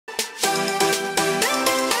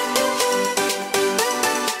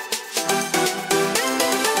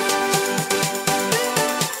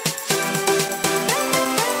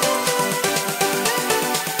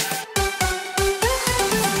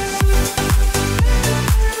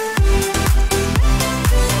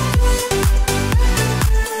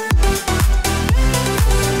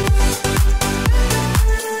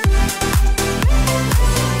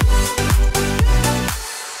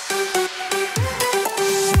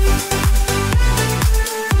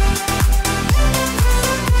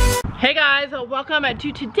welcome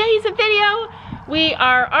to today's video. We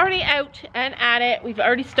are already out and at it. We've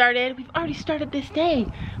already started this day.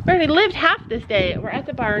 We already lived half this day. We're at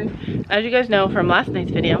the barn. As you guys know from last night's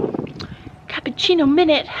video, Cappuccino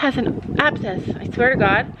Minute has an abscess. I swear to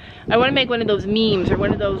God. I want to make one of those memes or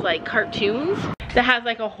one of those like cartoons that has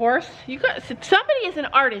like a horse. Somebody is an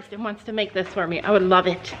artist and wants to make this for me. I would love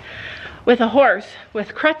it. With a horse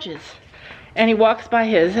with crutches. And he walks by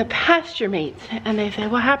his pasture mates and they say,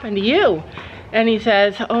 "What happened to you?" And he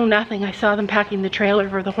says, "Oh, nothing. I saw them packing the trailer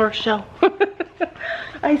for the horse show."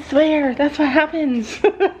 I swear, that's what happens.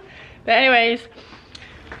 But anyways,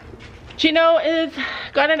 Chino is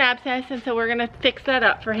got an abscess, and so we're gonna fix that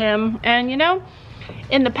up for him. And you know,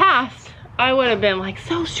 in the past, I would have been like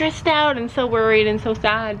so stressed out and so worried and so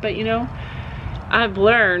sad. But you know, I've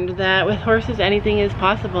learned that with horses, anything is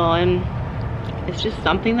possible, and it's just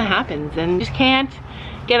something that happens, and you just can't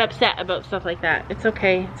get upset about stuff like that. It's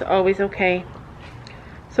okay. It's always okay.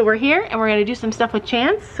 So we're here and we're gonna do some stuff with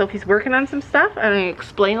Chance. Sophie's working on some stuff. I'm gonna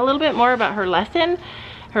explain a little bit more about her lessons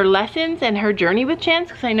and her journey with Chance,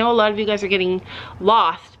 because I know a lot of you guys are getting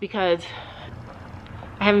lost because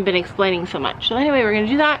I haven't been explaining so much. So anyway, we're gonna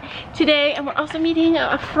do that today, and we're also meeting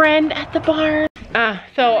a friend at the barn.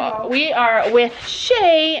 So we are with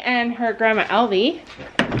Shay and her grandma Elvie,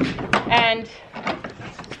 and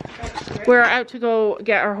we're out to go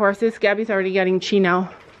get our horses. Gabby's already getting Chino.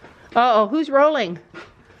 Uh-oh, who's rolling?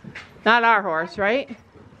 Not our horse, right?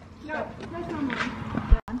 No, that's not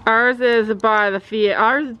mine. Ours is by the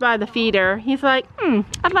feeder. He's like,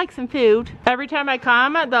 I'd like some food. Every time I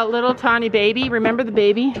come, the little tiny baby, remember the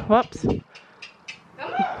baby? Whoops.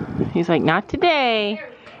 He's like, not today.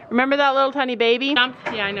 Remember that little tiny baby?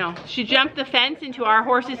 Yeah, I know. She jumped the fence into our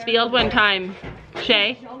horse's field one time,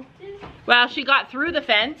 Shay. Well, she got through the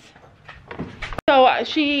fence. So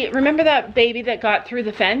remember that baby that got through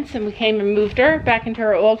the fence and we came and moved her back into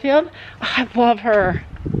her old field? I love her.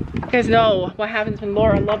 You guys know what happens when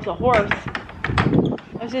Laura loves a horse.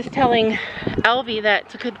 I was just telling Elvie that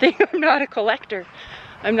it's a good thing I'm not a collector.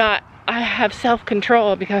 I have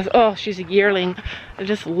self-control because, oh, she's a yearling. I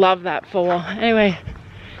just love that foal. Anyway,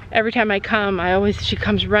 every time I come, she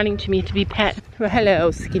comes running to me to be pet. Well,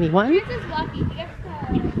 hello, skinny one. Chance is lucky. He gets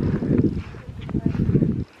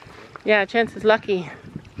Yeah, Chance is lucky.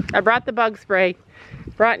 I brought the bug spray.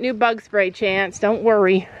 Brought new bug spray, Chance. Don't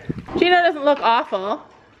worry. Chino doesn't look awful.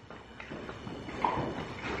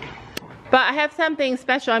 But I have something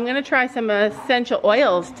special. I'm gonna try some essential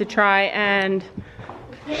oils to try and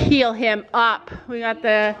heal him up. We got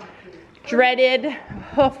the dreaded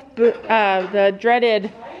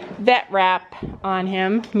vet wrap on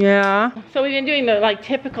him. Yeah. So we've been doing the like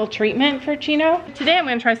typical treatment for Chino. Today I'm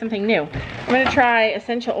gonna try something new. I'm gonna try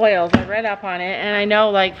essential oils. I read up on it, and I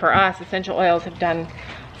know like for us, essential oils have done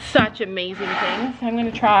such amazing things. I'm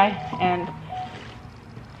gonna try and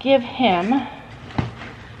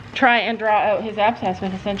try and draw out his abscess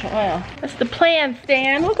with essential oil. That's the plan,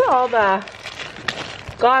 Stan. Look at all the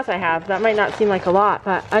gauze I have. That might not seem like a lot,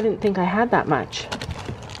 but I didn't think I had that much.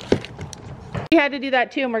 We had to do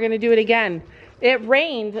that too, and we're gonna do it again. It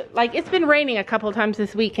rained, like it's been raining a couple of times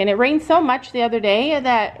this week, and it rained so much the other day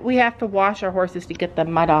that we have to wash our horses to get the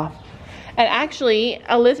mud off. And actually,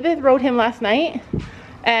 Elizabeth rode him last night,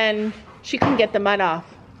 and she couldn't get the mud off.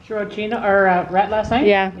 She rode Chino or Rhett last night?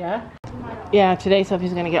 Yeah. Yeah. Yeah, today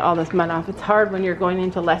Sophie's gonna get all this mud off. It's hard when you're going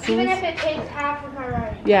into lessons. Even if it takes half of our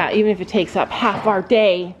riding. Yeah, even if it takes up half our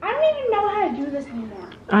day. I don't even know how to do this anymore.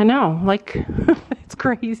 I know, like, it's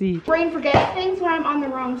crazy. Brain forgets things when I'm on the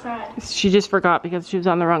wrong side. She just forgot because she was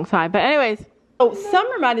on the wrong side. But anyways,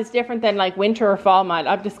 summer mud is different than like winter or fall mud.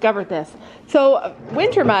 I've discovered this. So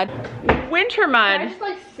winter mud. I just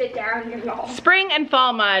like sit down and go. Spring and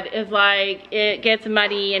fall mud is like, it gets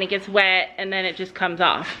muddy and it gets wet and then it just comes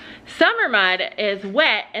off. Summer mud is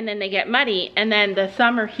wet and then they get muddy, and then the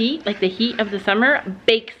summer heat, like the heat of the summer,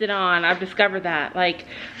 bakes it on. I've discovered that. Like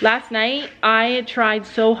last night, I tried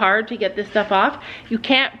so hard to get this stuff off. You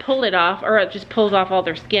can't pull it off, or it just pulls off all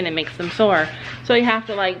their skin and makes them sore. So you have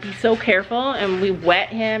to like be so careful, and we wet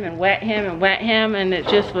him and wet him and wet him, and it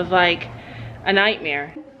just was like a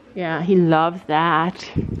nightmare. Yeah, he loves that.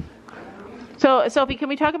 So Sophie, can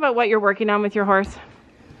we talk about what you're working on with your horse?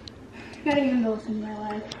 Not even those in my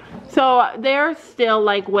life. So they're still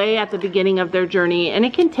like way at the beginning of their journey, and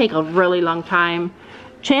it can take a really long time.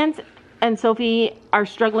 Chance and Sophie are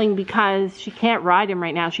struggling because she can't ride him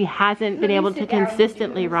right now. She hasn't been able to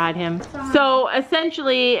consistently ride him. So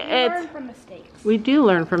essentially we do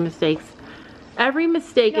learn from mistakes. Every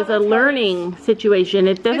mistake is a learning situation.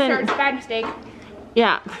 It doesn't. It's a bad mistake.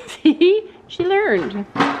 Yeah. See? She learned.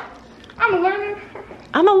 I'm a learner.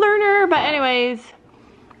 I'm a learner, but anyways.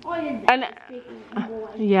 Oh, And,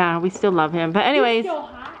 yeah, we still love him. But anyways. He's still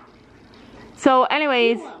hot. So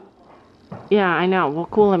anyways. Cool him. Yeah, I know. We'll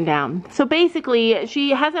cool him down. So basically,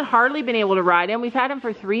 she hasn't hardly been able to ride him. We've had him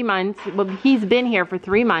for 3 months. Well, he's been here for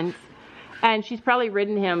 3 months. And she's probably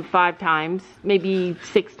ridden him 5 times, maybe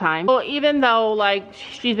 6 times. Well, even though like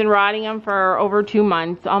she's been riding him for over 2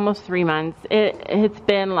 months, almost 3 months, it's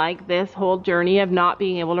been like this whole journey of not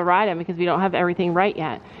being able to ride him because we don't have everything right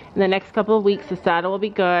yet. In the next couple of weeks, the saddle will be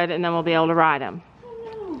good and then we'll be able to ride him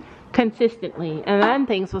consistently. And then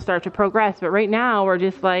things will start to progress. But right now, we're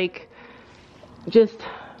just like,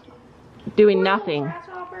 doing nothing.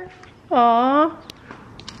 Aww.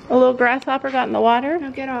 A little grasshopper got in the water. Now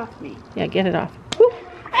get off me. Yeah, get it off. Woo.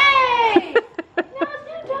 Hey! No, it's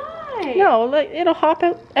gonna die. No, it'll hop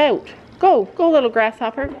out. Go, little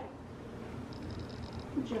grasshopper.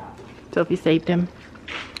 Good job. Sophie saved him.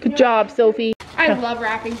 Good job, Sophie. I love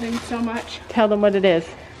wrapping things so much. Tell them what it is.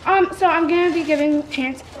 So I'm gonna be giving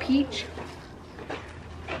Chance peach.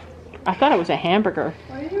 I thought it was a hamburger.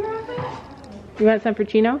 What are you wrapping? You want some for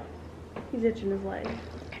Chino? He's itching his leg.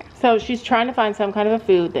 So she's trying to find some kind of a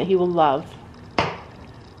food that he will love.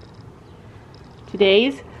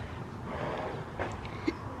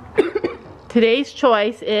 Today's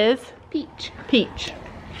choice is Peach. peach.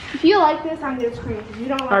 If you like this, I'm gonna scream. If you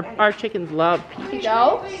don't like it. Our chickens love peach.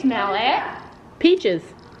 Go, smell it. Peaches.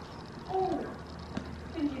 Oh.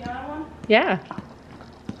 Did you know that one? Yeah.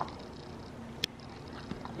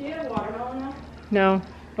 Do you have watermelon now? No.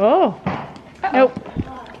 Oh. Nope.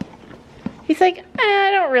 He's like,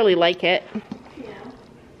 I don't really like it.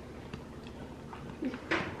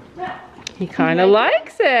 Yeah. He kind of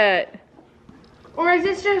likes it. Or is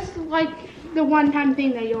this just like the one-time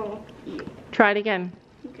thing that you'll eat? Try it again.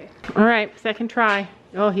 Okay. All right, second try.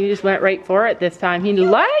 Oh, he just went right for it this time. He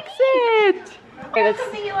likes it. Okay, That's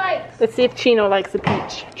something he likes. let's see if Chino likes the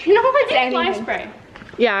peach. Chino likes anything. Fly spray.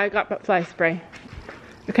 Yeah, I got fly spray.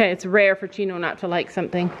 Okay, it's rare for Chino not to like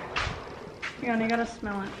something. You only gotta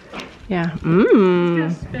smell it. Yeah.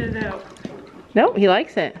 Just spit it out. Nope, he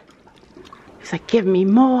likes it. He's like, give me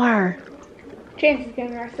more. Chance is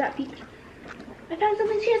gonna rest that peach. I found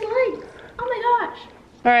something she has likes. Oh my gosh.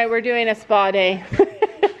 All right, we're doing a spa day.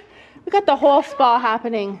 We got the whole spa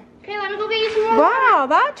happening. Okay, let me go get you some more. Wow,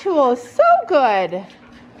 that tool is so good.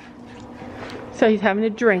 So he's having a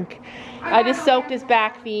drink. I just soaked his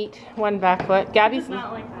back feet, one back foot. Gabby's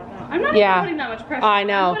Not like that though. I'm not Yeah. even putting that much pressure. I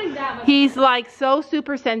know. I'm putting that much He's like so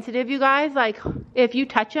super sensitive, you guys. Like if you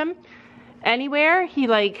touch him anywhere, he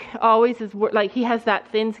like always is like he has that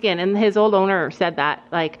thin skin, and his old owner said that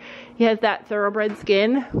like he has that thoroughbred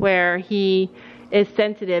skin where he is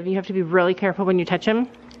sensitive. You have to be really careful when you touch him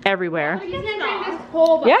everywhere. He's gonna drink this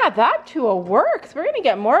whole bucket. Yeah, that tool works. We're gonna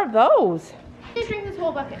get more of those. He's gonna drink this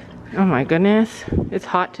whole bucket. Oh my goodness. It's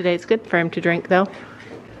hot today. It's good for him to drink though.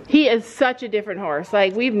 He is such a different horse.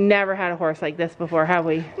 Like we've never had a horse like this before, have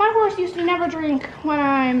we? My horse used to never drink when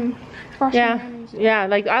I'm brushing him. Yeah,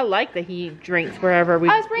 like I like that he drinks wherever we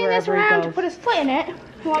I was bringing this wherever he around to goes. put his foot in it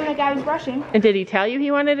while the guy was brushing. And did he tell you he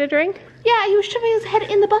wanted a drink? Yeah, he was shoving his head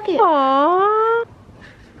in the bucket. Aww.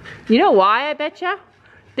 You know why, I betcha?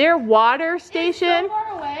 Their water It's station. so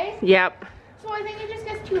far away, Yep. so I think he just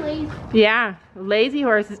gets too lazy. Yeah. Lazy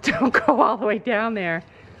horses don't go all the way down there.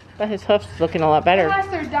 But his hoof's looking a lot better. Unless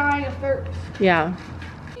they're dying of thirst. Yeah.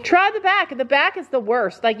 Try the back. The back is the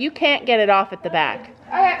worst. Like you can't get it off at the back.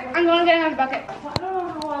 Okay, I'm going to get another bucket. I don't know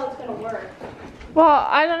how well it's gonna work. Well,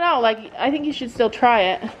 I don't know. Like I think you should still try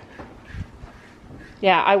it.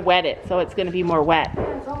 Yeah, I wet it, so it's gonna be more wet.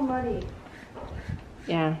 It's all muddy.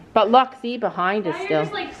 Yeah. But look, see, behind is Now still. you're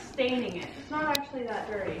just like staining it. It's not actually that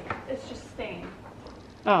dirty. It's just stained.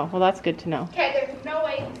 Oh, well that's good to know. Okay, there's no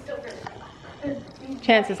way he's still dirty.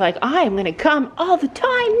 Chance is like, I am gonna come all the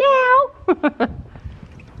time now.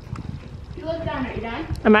 You look done. Are you done?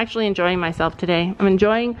 I'm actually enjoying myself today. I'm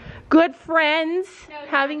enjoying good friends, No, he's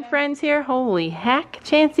having not done. friends here. Holy heck,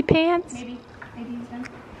 Chancey Pants. Maybe he's done.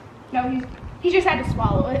 No, he just had to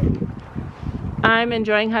swallow it. I'm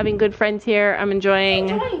enjoying having good friends here. I'm enjoying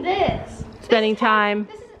Enjoying this. spending time.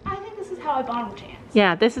 I think this is how I bond with Chance.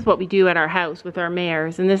 Yeah, this is what we do at our house with our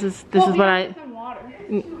mares, and this is Well, what we don't I give them water.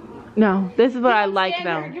 no, this is what I like Stand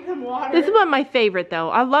there though. and give them water. This is one of my favorite though.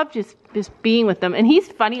 I love just being with them, and he's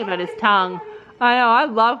funny about his tongue. I know, I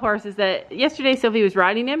love horses. That yesterday Sophie was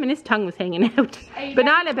riding him and his tongue was hanging out, but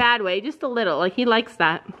not in a bad way, just a little. Like he likes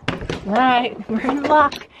that. All right, we're in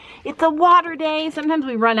luck. It's a water day. Sometimes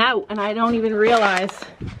we run out and I don't even realize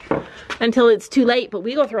until it's too late, but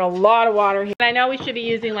we go through a lot of water here. I know we should be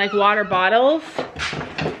using like water bottles,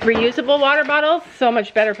 reusable water bottles, so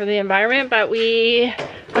much better for the environment, but we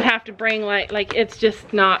would have to bring like it's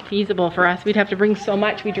just not feasible for us. We'd have to bring so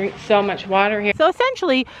much. We drink so much water here. So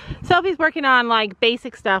essentially, Sophie's working on like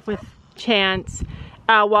basic stuff with Chance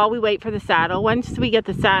while we wait for the saddle. Once we get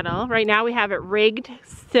the saddle, right now we have it rigged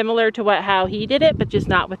similar to how he did it, but just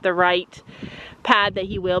not with the right pad that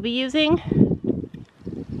he will be using.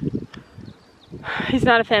 He's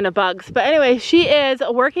not a fan of bugs. But anyway, she is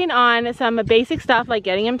working on some basic stuff like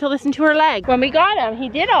getting him to listen to her leg. When we got him, he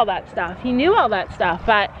did all that stuff. He knew all that stuff,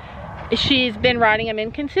 but she's been riding him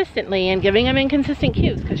inconsistently and giving him inconsistent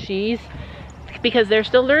cues because they're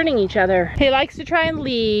still learning each other. He likes to try and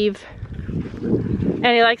leave, and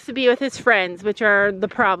he likes to be with his friends, which are the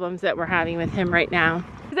problems that we're having with him right now.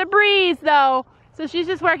 It's a breeze though, so she's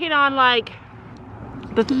just working on like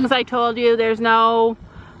the things I told you. There's no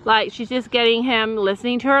like, she's just getting him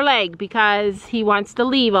listening to her leg because he wants to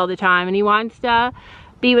leave all the time and he wants to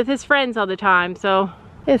be with his friends all the time. So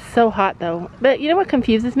it's so hot though. But you know what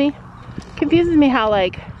confuses me? Confuses me how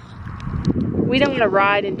like we don't want to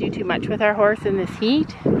ride and do too much with our horse in this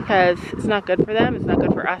heat because it's not good for them. It's not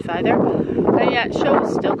good for us either. And yet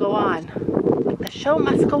shows still go on. Like the show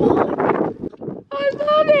must go on. I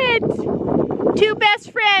love it. Two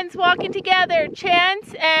best friends walking together,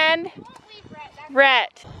 Chance and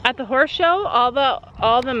Rhett. At the horse show, all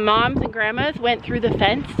the moms and grandmas went through the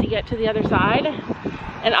fence to get to the other side,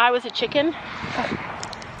 and I was a chicken,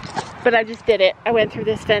 but I just did it. I went through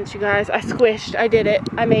this fence, you guys. I squished. I did it.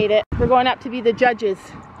 I made it. We're going up to be the judges.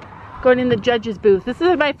 Going in the judges booth. This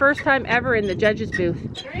is my first time ever in the judges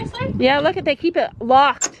booth. Seriously? Yeah, look at, they keep it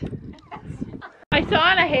locked. I saw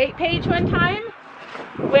on a hate page one time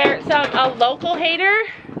where a local hater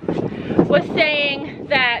was saying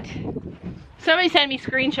that somebody sent me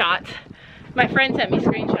screenshots. My friend sent me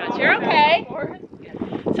screenshots. You're okay.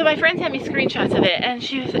 So my friend sent me screenshots of it,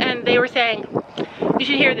 and they were saying, you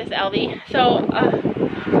should hear this, Elvie. So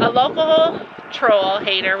a local troll,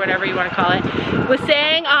 hater, whatever you want to call it, was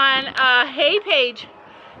saying on a hay page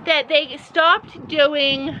that they stopped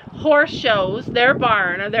doing horse shows, their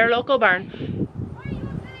barn, or their local barn.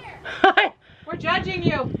 We're judging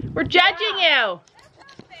you. We're judging you.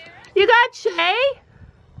 You got Shay?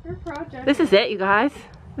 We're pro-judges. This is it, you guys.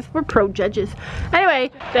 We're pro judges.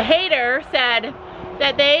 Anyway, the hater said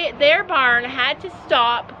that their barn had to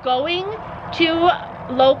stop going to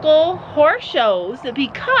local horse shows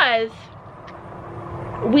because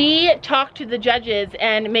we talked to the judges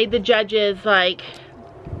and made the judges like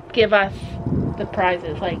give us the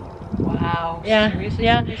prizes. Like, wow. Yeah. Seriously?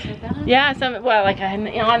 Yeah. Somebody said that? Yeah. Well, like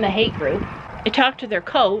on the hate group. I talked to their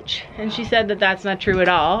coach, and she said that that's not true at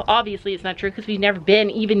all. Obviously, it's not true because we've never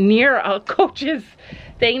been even near a coach's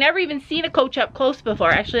thing. Never even seen a coach up close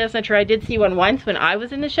before. Actually, that's not true. I did see one once when I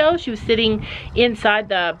was in the show. She was sitting inside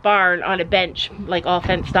the barn on a bench, like all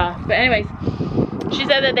fenced off. But anyways, she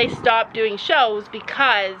said that they stopped doing shows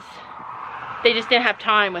because they just didn't have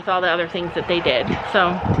time with all the other things that they did. So,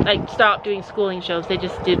 like, stopped doing schooling shows. They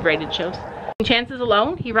just did rated shows. Chance is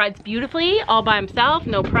alone. He rides beautifully all by himself,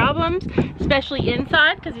 no problems, especially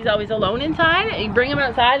inside because he's always alone inside. You bring him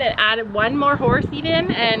outside and added one more horse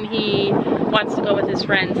even, and he wants to go with his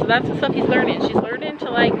friends. So that's the stuff he's learning. She's learning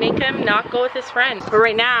to like make him not go with his friends. But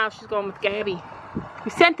right now she's going with Gabby.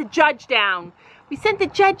 We sent the judge down. We sent the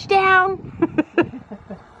judge down.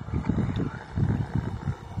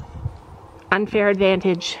 Unfair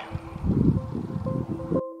advantage.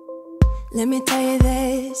 Let me tell you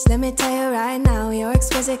this, let me tell you right now, your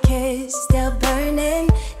exquisite kiss, still burning,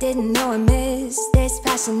 didn't know I missed this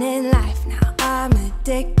passion in life, now I'm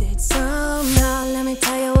addicted somehow. Let me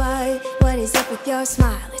tell you what is up with your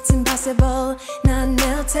smile, it's impossible, not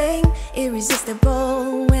melting,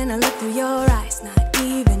 irresistible, when I look through your eyes, not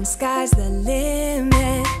even sky's the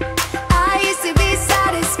limit. I used to be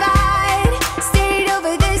satisfied, stayed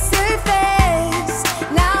over the surface,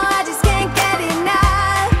 now I just can't get enough.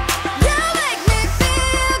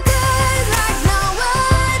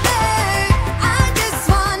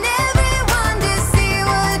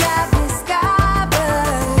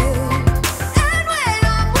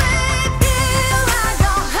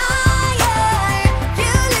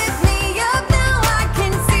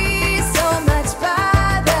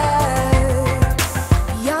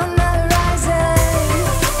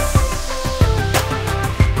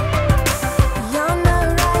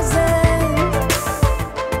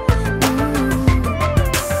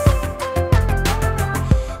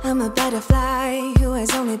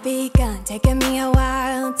 Taking me a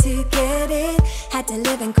while to get it. Had to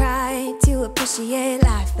live and cry to appreciate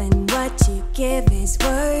life, and what you give is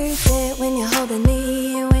worth it. When you're holding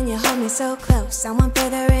me, when you hold me so close, I want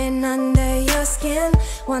further in under your skin.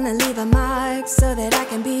 Wanna leave a mark so that I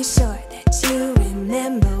can be sure that you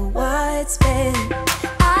remember what's been.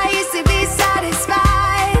 I used to be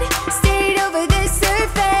satisfied, stayed over the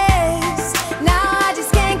surface. Now I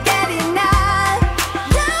just can't get enough.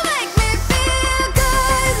 You make me feel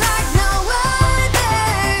good like no other.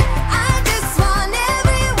 I just want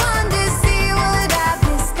everyone to see what I've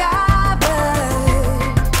discovered.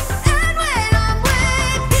 And when I'm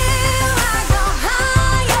with you, I go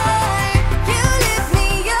higher. You lift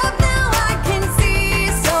me up, now I can see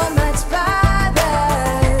so much farther.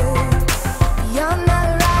 Beyond the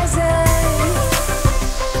horizon.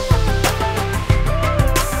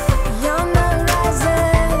 Beyond the horizon.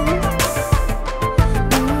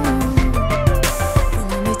 And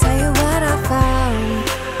let me tell you what I found.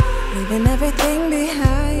 Leaving everything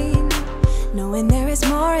behind, knowing there is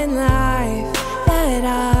more in life that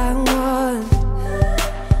I want.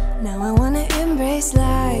 Now I wanna embrace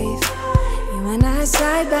life, you and I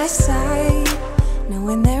side by side,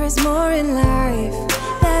 knowing there is more in life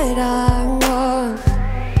that I want.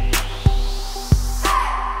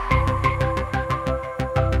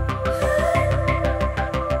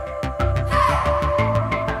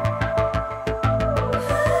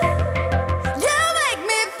 You make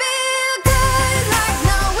me feel good like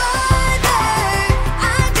no other. I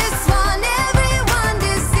just want everyone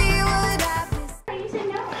to see what I've discovered. You said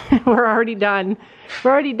no. We're already done.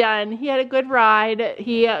 We're already done. He had a good ride.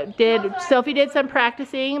 He Sophie did some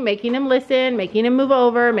practicing, making him listen, making him move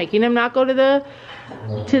over, making him not go to the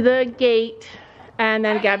gate. And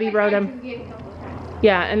then Gabby rode him.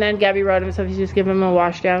 Yeah, and then Gabby rode him, so Sophie's just giving him a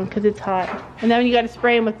wash down because it's hot. And then you got to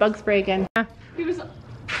spray him with bug spray again. He was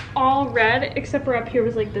all red, except for up here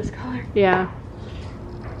was like this color. Yeah.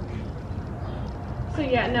 So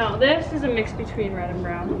yeah, no, this is a mix between red and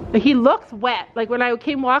brown. But he looks wet. Like when I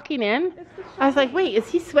came walking in, I was like, wait, is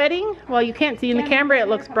he sweating? Well, you can't see in the camera, it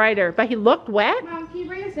looks brighter. But he looked wet? Mom, can you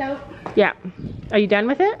bring us out? Yeah. Are you done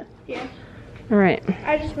with it? Yeah. All right.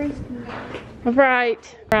 I just rinsed them. All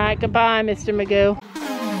right. All right, goodbye, Mr. Magoo.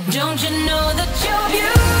 Don't you know that you